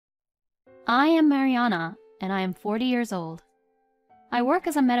I am Mariana, and I am 40 years old. I work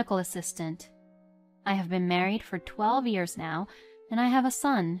as a medical assistant. I have been married for 12 years now, and I have a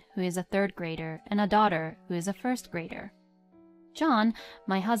son who is a third grader and a daughter who is a first grader. John,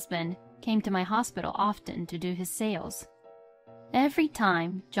 my husband, came to my hospital often to do his sales. Every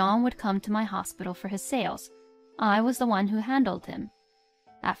time John would come to my hospital for his sales, I was the one who handled him.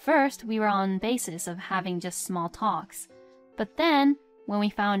 At first, we were on basis of having just small talks, but then, when we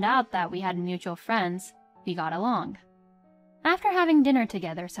found out that we had mutual friends, we got along. After having dinner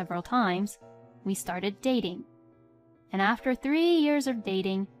together several times, we started dating. And after 3 years of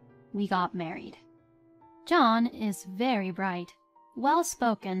dating, we got married. John is very bright,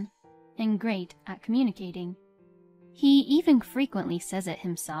 well-spoken, and great at communicating. He even frequently says it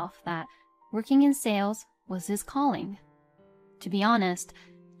himself that working in sales was his calling. To be honest,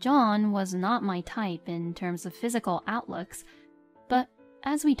 John was not my type in terms of physical outlooks, but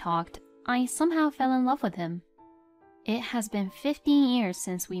as we talked, I somehow fell in love with him. It has been 15 years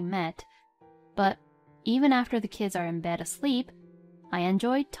since we met, but even after the kids are in bed asleep, I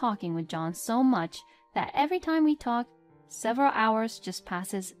enjoyed talking with John so much that every time we talk, several hours just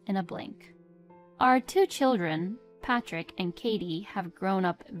passes in a blink. Our 2 children, Patrick and Katie, have grown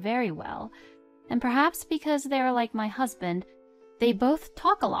up very well, and perhaps because they are like my husband, they both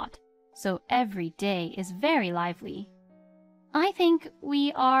talk a lot, so every day is very lively. I think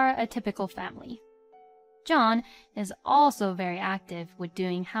we are a typical family. John is also very active with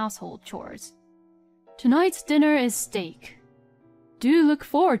doing household chores. Tonight's dinner is steak. Do look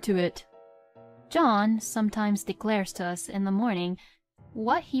forward to it. John sometimes declares to us in the morning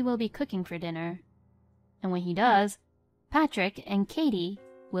what he will be cooking for dinner. And when he does, Patrick and Katie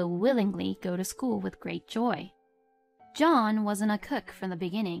will willingly go to school with great joy. John wasn't a cook from the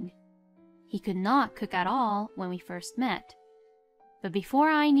beginning. He could not cook at all when we first met. But before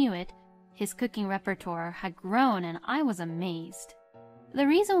I knew it, his cooking repertoire had grown and I was amazed. The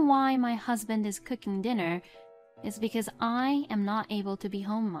reason why my husband is cooking dinner is because I am not able to be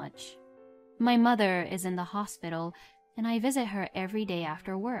home much. My mother is in the hospital and I visit her every day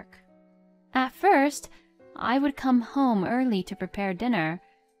after work. At first, I would come home early to prepare dinner,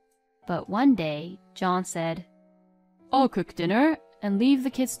 but one day John said, "I'll cook dinner and leave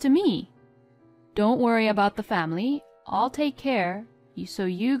the kids to me. Don't worry about the family. I'll take care, so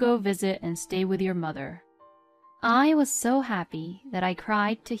you go visit and stay with your mother." I was so happy that I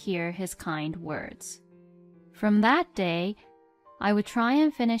cried to hear his kind words. From that day, I would try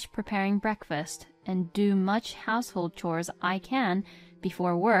and finish preparing breakfast and do much household chores I can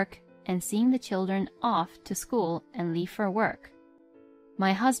before work and seeing the children off to school and leave for work.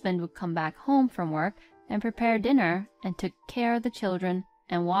 My husband would come back home from work and prepare dinner and took care of the children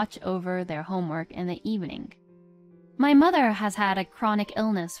and watch over their homework in the evening. My mother has had a chronic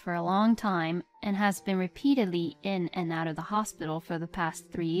illness for a long time and has been repeatedly in and out of the hospital for the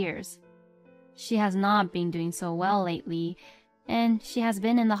past 3 years. She has not been doing so well lately, and she has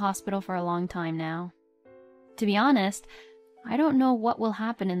been in the hospital for a long time now. To be honest, I don't know what will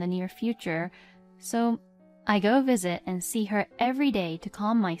happen in the near future, so I go visit and see her every day to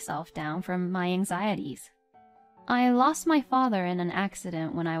calm myself down from my anxieties. I lost my father in an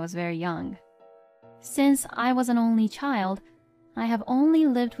accident when I was very young. Since I was an only child, I have only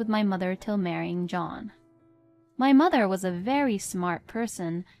lived with my mother till marrying John. My mother was a very smart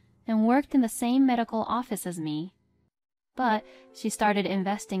person and worked in the same medical office as me, but she started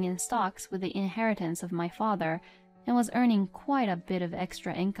investing in stocks with the inheritance of my father and was earning quite a bit of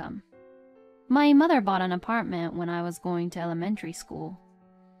extra income. My mother bought an apartment when I was going to elementary school.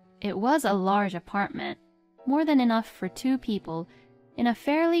 It was a large apartment, more than enough for 2 people, in a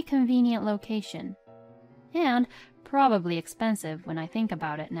fairly convenient location, and probably expensive when I think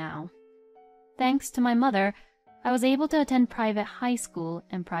about it now. Thanks to my mother, I was able to attend private high school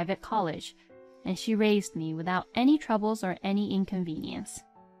and private college, and she raised me without any troubles or any inconvenience.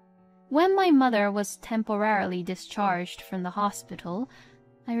 When my mother was temporarily discharged from the hospital,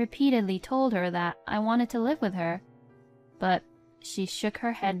 I repeatedly told her that I wanted to live with her, but she shook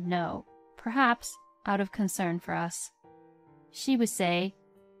her head no, perhaps out of concern for us. She would say,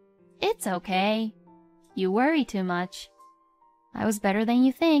 "It's okay. You worry too much. I was better than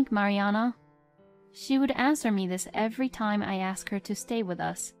you think, Mariana." She would answer me this every time I asked her to stay with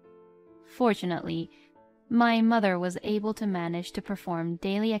us. Fortunately, my mother was able to manage to perform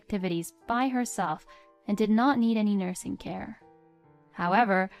daily activities by herself and did not need any nursing care.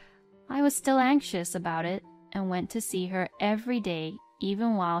 However, I was still anxious about it and went to see her every day,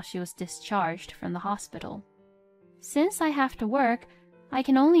 even while she was discharged from the hospital. Since I have to work, I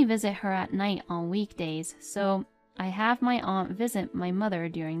can only visit her at night on weekdays, so I have my aunt visit my mother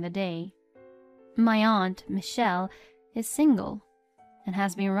during the day. My aunt, Michelle, is single and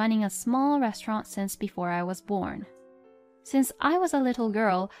has been running a small restaurant since before I was born. Since I was a little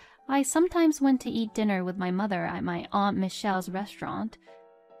girl, I sometimes went to eat dinner with my mother at my Aunt Michelle's restaurant,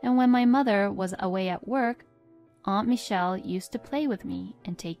 and when my mother was away at work, Aunt Michelle used to play with me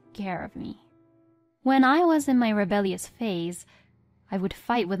and take care of me. When I was in my rebellious phase, I would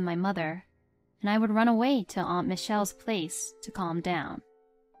fight with my mother, and I would run away to Aunt Michelle's place to calm down.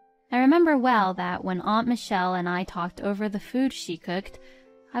 I remember well that when Aunt Michelle and I talked over the food she cooked,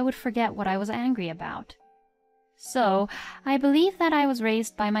 I would forget what I was angry about. So, I believe that I was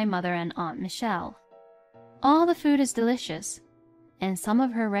raised by my mother and Aunt Michelle. All the food is delicious, and some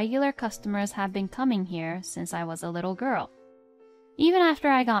of her regular customers have been coming here since I was a little girl. Even after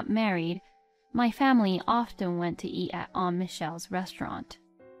I got married, my family often went to eat at Aunt Michelle's restaurant.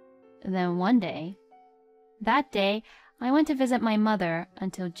 Then one day, I went to visit my mother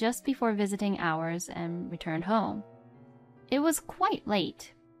until just before visiting hours and returned home. It was quite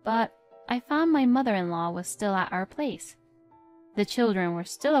late, but I found my mother-in-law was still at our place. The children were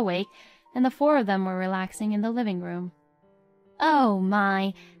still awake, and the 4 of them were relaxing in the living room. "Oh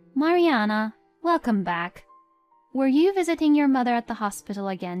my, Mariana, welcome back. Were you visiting your mother at the hospital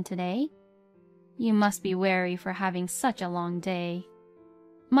again today? You must be weary for having such a long day.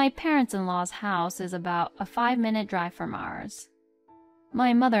 My parents-in-law's house is about a 5-minute drive from ours.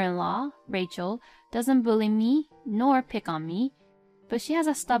 My mother-in-law, Rachel, doesn't bully me nor pick on me, but she has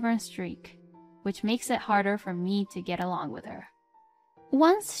a stubborn streak, which makes it harder for me to get along with her.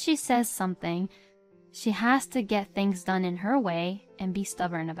 Once she says something, she has to get things done in her way and be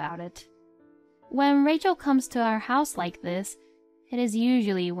stubborn about it. When Rachel comes to our house like this, it is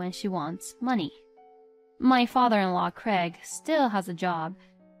usually when she wants money. My father-in-law, Craig, still has a job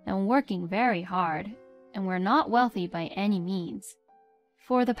and working very hard, and we're not wealthy by any means.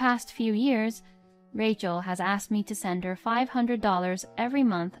 For the past few years, Rachel has asked me to send her $500 every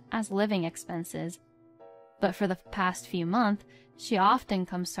month as living expenses, but for the past few months, she often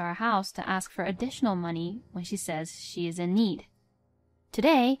comes to our house to ask for additional money when she says she is in need.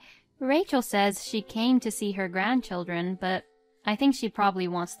 Today, Rachel says she came to see her grandchildren, but I think she probably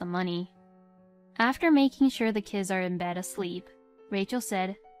wants the money. After making sure the kids are in bed asleep, Rachel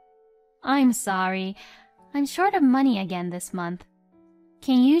said, "I'm sorry, I'm short of money again this month.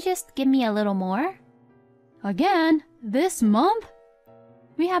 Can you just give me a little more?" "Again? This month?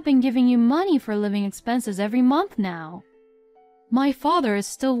 We have been giving you money for living expenses every month now. My father is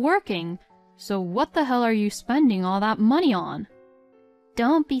still working, so what the hell are you spending all that money on?"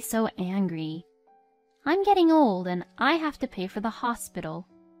 "Don't be so angry. I'm getting old and I have to pay for the hospital."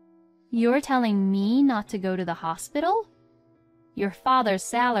 "You're telling me not to go to the hospital? Your father's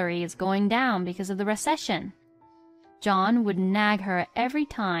salary is going down because of the recession." John would nag her every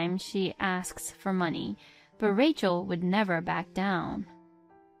time she asks for money, but Rachel would never back down.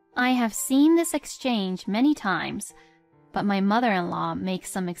 I have seen this exchange many times, but my mother-in-law makes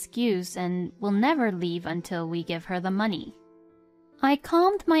some excuse and will never leave until we give her the money. I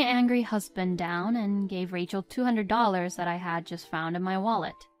calmed my angry husband down and gave Rachel $200 that I had just found in my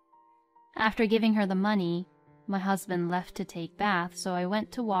wallet. After giving her the money, my husband left to take bath, so I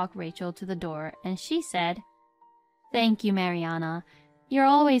went to walk Rachel to the door, and she said, "Thank you, Mariana. You're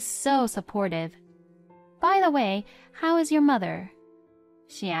always so supportive. By the way, how is your mother?"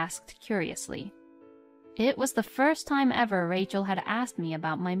 she asked curiously. It was the first time ever Rachel had asked me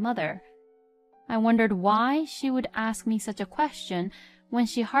about my mother. I wondered why she would ask me such a question when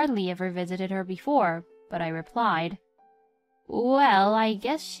she hardly ever visited her before, but I replied, "Well, I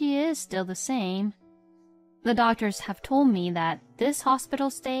guess she is still the same. The doctors have told me that this hospital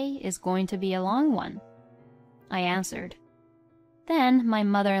stay is going to be a long one," I answered. Then my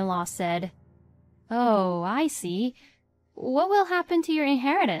mother-in-law said, "Oh, I see. What will happen to your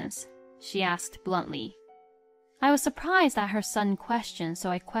inheritance?" she asked bluntly. I was surprised at her sudden question, so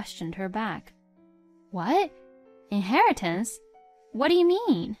I questioned her back. "What? Inheritance? What do you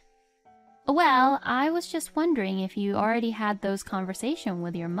mean?" "Well, I was just wondering if you already had those conversations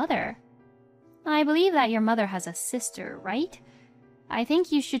with your mother. I believe that your mother has a sister, right? I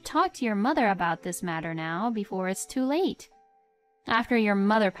think you should talk to your mother about this matter now before it's too late. After your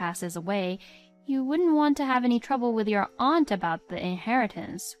mother passes away, you wouldn't want to have any trouble with your aunt about the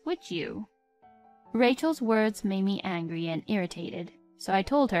inheritance, would you?" Rachel's words made me angry and irritated, so I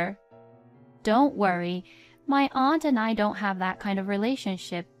told her, "Don't worry, my aunt and I don't have that kind of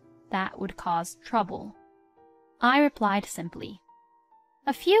relationship that would cause trouble." I replied simply.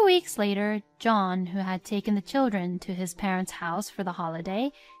 A few weeks later, John, who had taken the children to his parents' house for the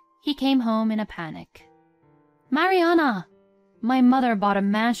holiday, he came home in a panic. "Mariana, my mother bought a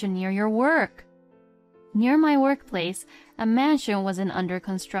mansion near your work. Near my workplace, a mansion was under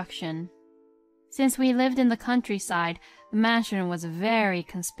construction. Since we lived in the countryside, the mansion was very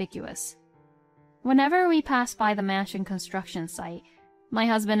conspicuous. Whenever we passed by the mansion construction site, my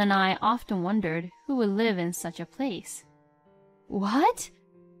husband and I often wondered who would live in such a place. What?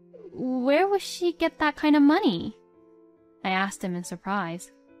 Where would she get that kind of money? I asked him in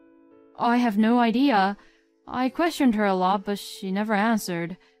surprise. I have no idea. I questioned her a lot, but she never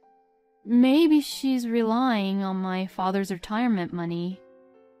answered. Maybe she's relying on my father's retirement money.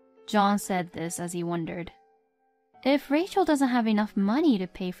 John said this as he wondered. If Rachel doesn't have enough money to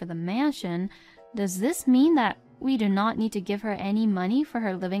pay for the mansion, does this mean that we do not need to give her any money for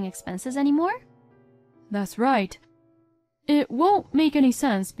her living expenses anymore? That's right. It won't make any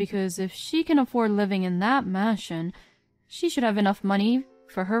sense because if she can afford living in that mansion, she should have enough money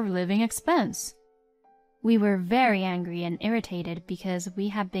for her living expense. We were very angry and irritated because we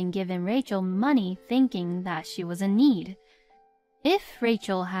had been giving Rachel money thinking that she was in need. If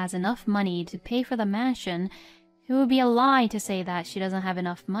Rachel has enough money to pay for the mansion, it would be a lie to say that she doesn't have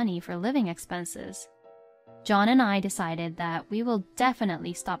enough money for living expenses. John and I decided that we will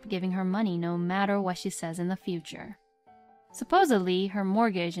definitely stop giving her money no matter what she says in the future. Supposedly, her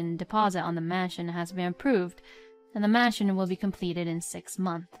mortgage and deposit on the mansion has been approved, and the mansion will be completed in 6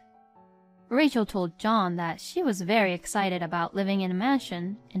 months. Rachel told John that she was very excited about living in a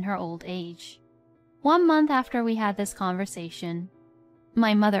mansion in her old age. 1 month after we had this conversation,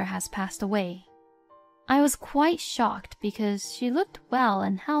 my mother has passed away. I was quite shocked because she looked well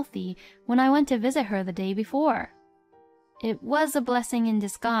and healthy when I went to visit her the day before. It was a blessing in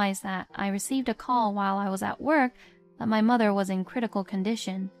disguise that I received a call while I was at work that my mother was in critical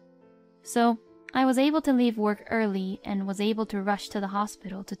condition. So I was able to leave work early and was able to rush to the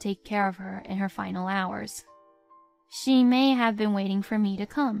hospital to take care of her in her final hours. She may have been waiting for me to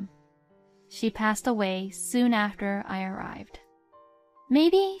come. She passed away soon after I arrived.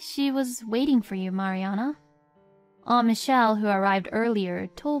 Maybe she was waiting for you, Mariana. Aunt Michelle, who arrived earlier,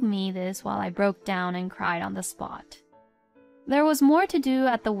 told me this while I broke down and cried on the spot. There was more to do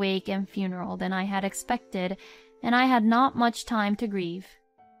at the wake and funeral than I had expected, and I had not much time to grieve.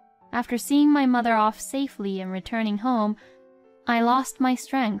 After seeing my mother off safely and returning home, I lost my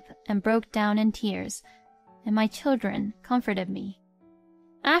strength and broke down in tears, and my children comforted me.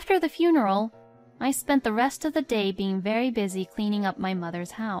 After the funeral, I spent the rest of the day being very busy cleaning up my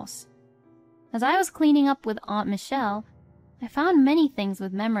mother's house. As I was cleaning up with Aunt Michelle, I found many things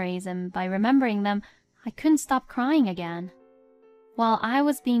with memories, and by remembering them, I couldn't stop crying again. While I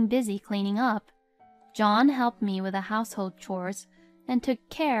was being busy cleaning up, John helped me with the household chores and took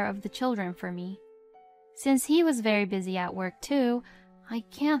care of the children for me. Since he was very busy at work too, I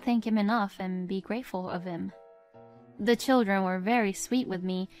can't thank him enough and be grateful of him. The children were very sweet with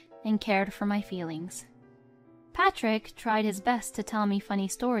me and cared for my feelings. Patrick tried his best to tell me funny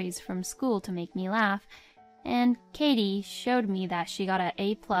stories from school to make me laugh, and Katie showed me that she got an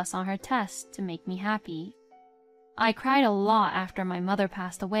A+ on her test to make me happy. I cried a lot after my mother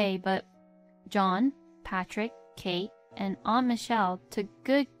passed away, but John, Patrick, Kate, and Aunt Michelle took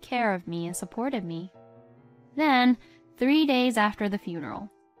good care of me and supported me. Then, 3 days after the funeral,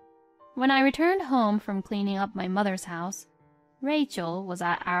 when I returned home from cleaning up my mother's house, Rachel was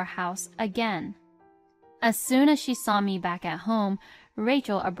at our house again. As soon as she saw me back at home,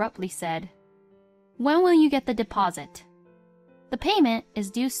 Rachel abruptly said, "When will you get the deposit? The payment is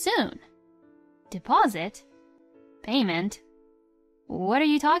due soon." "Deposit? Payment? What are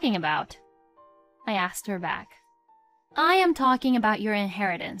you talking about?" I asked her back. "I am talking about your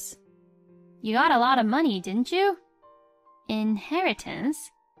inheritance. You got a lot of money, didn't you?"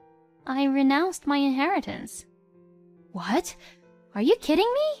 "Inheritance? I renounced my inheritance." "What? Are you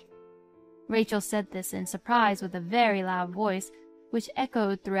kidding me?" Rachel said this in surprise with a very loud voice, which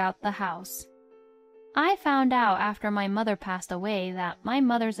echoed throughout the house. I found out after my mother passed away that my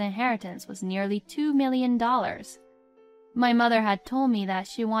mother's inheritance was nearly $2 million. My mother had told me that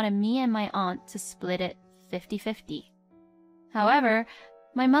she wanted me and my aunt to split it 50-50. However,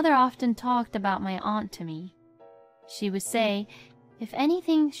 my mother often talked about my aunt to me. She would say, "If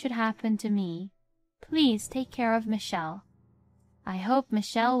anything should happen to me, please take care of Michelle. I hope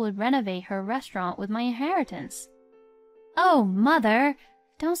Michelle would renovate her restaurant with my inheritance." "Oh, Mother,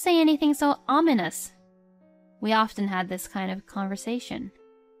 don't say anything so ominous." We often had this kind of conversation.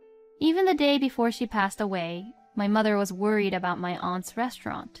 Even the day before she passed away, my mother was worried about my aunt's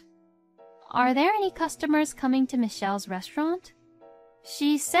restaurant. "Are there any customers coming to Michelle's restaurant?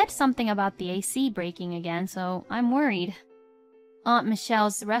 She said something about the AC breaking again, so I'm worried." Aunt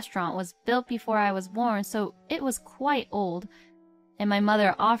Michelle's restaurant was built before I was born, so it was quite old, and my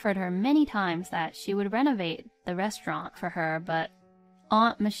mother offered her many times that she would renovate the restaurant for her, but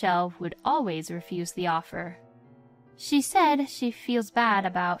Aunt Michelle would always refuse the offer. She said she feels bad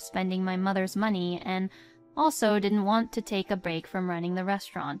about spending my mother's money and also didn't want to take a break from running the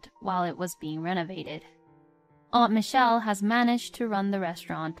restaurant while it was being renovated. Aunt Michelle has managed to run the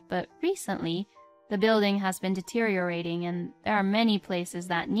restaurant, but recently the building has been deteriorating and there are many places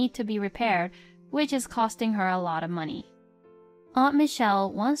that need to be repaired, which is costing her a lot of money. Aunt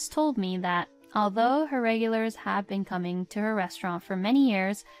Michelle once told me that although her regulars have been coming to her restaurant for many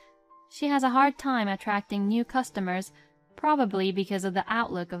years, she has a hard time attracting new customers, probably because of the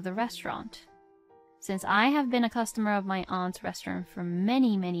outlook of the restaurant. Since I have been a customer of my aunt's restaurant for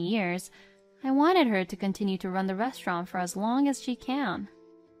many, many years, I wanted her to continue to run the restaurant for as long as she can.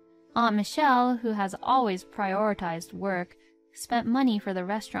 Aunt Michelle, who has always prioritized work, spent money for the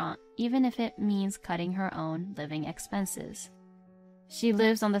restaurant, even if it means cutting her own living expenses. She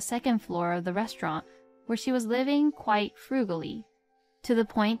lives on the second floor of the restaurant, where she was living quite frugally, to the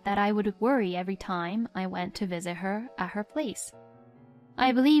point that I would worry every time I went to visit her at her place.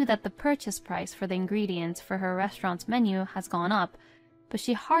 I believe that the purchase price for the ingredients for her restaurant's menu has gone up, but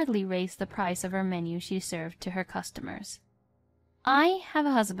she hardly raised the price of her menu she served to her customers. I have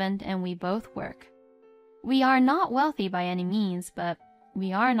a husband and we both work. We are not wealthy by any means, but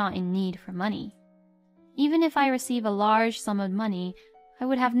we are not in need for money. Even if I receive a large sum of money, I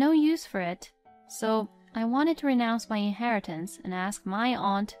would have no use for it, so I wanted to renounce my inheritance and ask my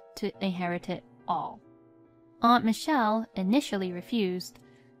aunt to inherit it all. Aunt Michelle initially refused,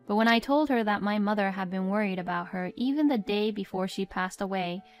 but when I told her that my mother had been worried about her even the day before she passed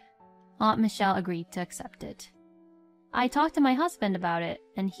away, Aunt Michelle agreed to accept it. I talked to my husband about it,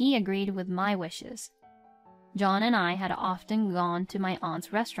 and he agreed with my wishes. John and I had often gone to my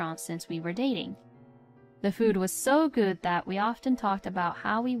aunt's restaurant since we were dating. The food was so good that we often talked about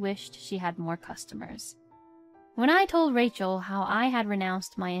how we wished she had more customers. When I told Rachel how I had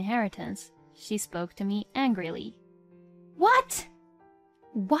renounced my inheritance, she spoke to me angrily. "What?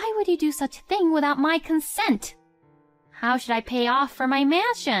 Why would you do such a thing without my consent? How should I pay off for my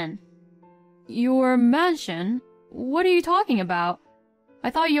mansion?" "Your mansion? What are you talking about?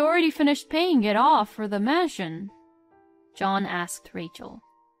 I thought you already finished paying it off for the mansion," John asked Rachel.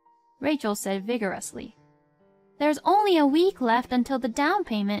 Rachel said vigorously, "There's only a week left until the down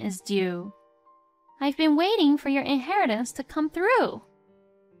payment is due. I've been waiting for your inheritance to come through."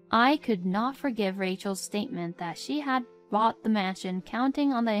 I could not forgive Rachel's statement that she had bought the mansion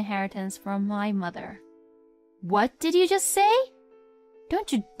counting on the inheritance from my mother. "What did you just say?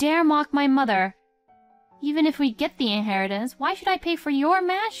 Don't you dare mock my mother. Even if we get the inheritance, why should I pay for your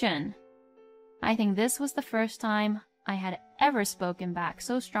mansion?" I think this was the first time I had ever spoken back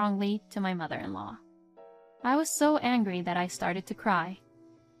so strongly to my mother-in-law. I was so angry that I started to cry.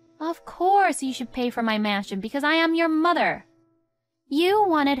 "Of course you should pay for my mansion because I am your mother. You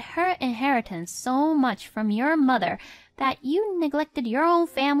wanted her inheritance so much from your mother that you neglected your own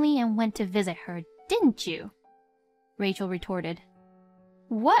family and went to visit her, didn't you?" Rachel retorted.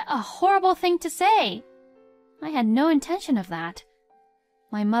 "What a horrible thing to say! I had no intention of that.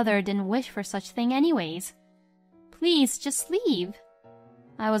 My mother didn't wish for such thing anyways. Please, just leave."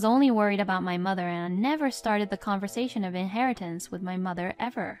 I was only worried about my mother and I never started the conversation of inheritance with my mother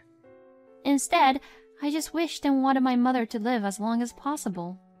ever. Instead, I just wished and wanted my mother to live as long as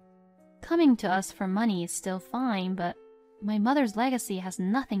possible. Coming to us for money is still fine, but my mother's legacy has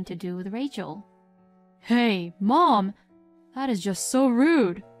nothing to do with Rachel. "Hey, Mom! That is just so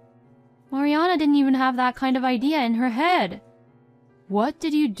rude. Mariana didn't even have that kind of idea in her head. What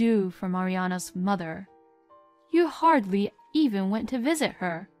did you do for Mariana's mother? You hardly even went to visit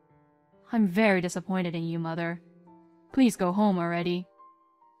her. I'm very disappointed in you, Mother. Please go home already.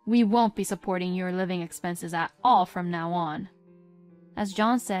 We won't be supporting your living expenses at all from now on." As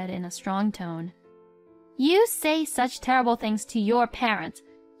John said in a strong tone, "You say such terrible things to your parents.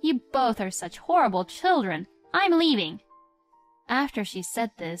 You both are such horrible children. I'm leaving." After she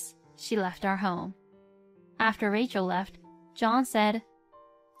said this, she left our home. After Rachel left, John said,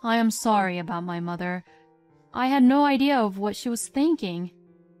 "I am sorry about my mother. I had no idea of what she was thinking.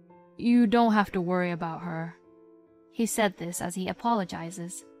 You don't have to worry about her." He said this as he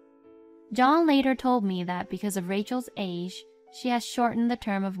apologizes. John later told me that because of Rachel's age, she has shortened the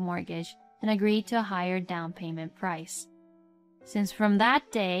term of mortgage and agreed to a higher down payment price. Since from that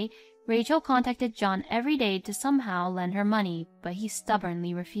day, Rachel contacted John every day to somehow lend her money, but he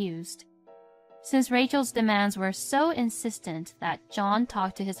stubbornly refused. Since Rachel's demands were so insistent that John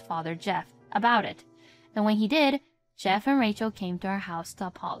talked to his father Jeff about it, and when he did, Jeff and Rachel came to our house to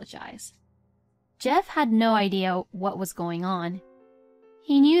apologize. Jeff had no idea what was going on.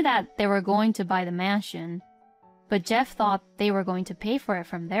 He knew that they were going to buy the mansion, but Jeff thought they were going to pay for it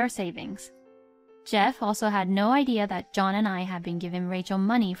from their savings. Jeff also had no idea that John and I had been giving Rachel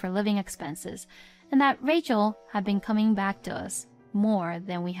money for living expenses, and that Rachel had been coming back to us more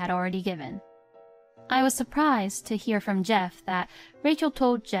than we had already given. I was surprised to hear from Jeff that Rachel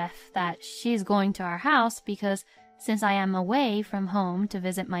told Jeff that she's going to our house because since I am away from home to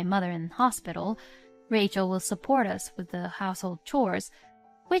visit my mother in hospital, Rachel will support us with the household chores,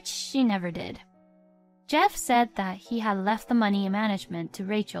 which she never did. Jeff said that he had left the money management to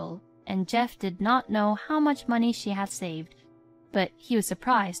Rachel, and Jeff did not know how much money she had saved, but he was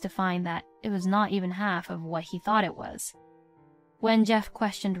surprised to find that it was not even half of what he thought it was. When Jeff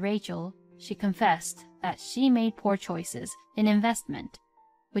questioned Rachel, she confessed that she made poor choices in investment,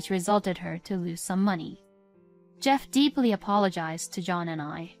 which resulted her to lose some money. Jeff deeply apologized to John and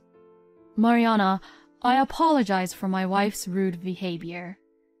I. "Mariana, I apologize for my wife's rude behavior.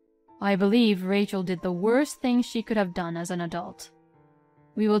 I believe Rachel did the worst thing she could have done as an adult.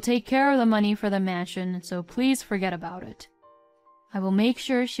 We will take care of the money for the mansion, so please forget about it. I will make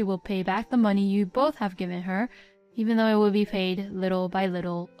sure she will pay back the money you both have given her, even though it will be paid little by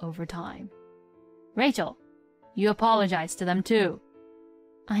little over time." "Rachel, you apologize to them too."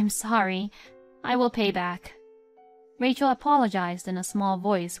 "I'm sorry. I will pay back." Rachel apologized in a small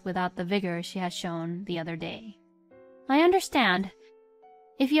voice without the vigor she had shown the other day. "I understand.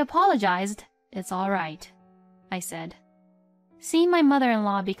 If you apologized, it's all right," I said. Seeing my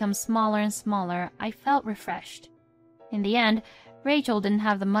mother-in-law become smaller and smaller, I felt refreshed. In the end, Rachel didn't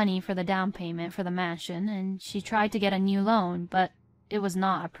have the money for the down payment for the mansion, and she tried to get a new loan, but it was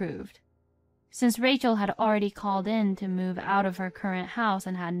not approved. Since Rachel had already called in to move out of her current house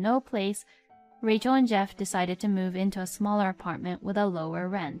and had no place, Rachel and Jeff decided to move into a smaller apartment with a lower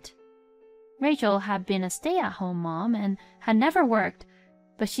rent. Rachel had been a stay-at-home mom and had never worked,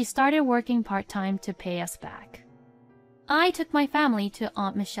 but she started working part-time to pay us back. I took my family to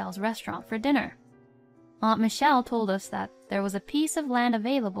Aunt Michelle's restaurant for dinner. Aunt Michelle told us that there was a piece of land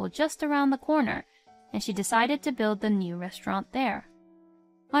available just around the corner, and she decided to build the new restaurant there.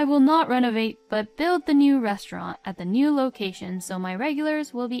 "I will not renovate, but build the new restaurant at the new location so my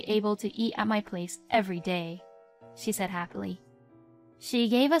regulars will be able to eat at my place every day," she said happily. She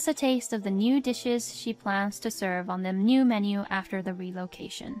gave us a taste of the new dishes she plans to serve on the new menu after the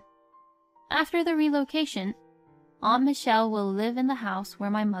relocation. After the relocation, Aunt Michelle will live in the house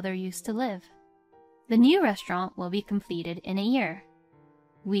where my mother used to live. The new restaurant will be completed in a year.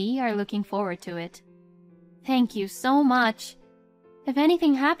 We are looking forward to it. "Thank you so much. If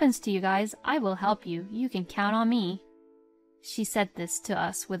anything happens to you guys, I will help you. You can count on me." She said this to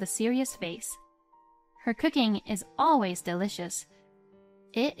us with a serious face. Her cooking is always delicious.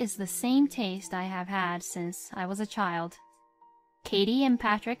 It is the same taste I have had since I was a child. Katie and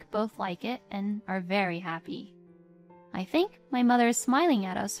Patrick both like it and are very happy. I think my mother is smiling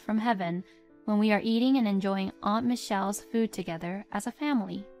at us from heaven when we are eating and enjoying Aunt Michelle's food together as a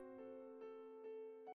family.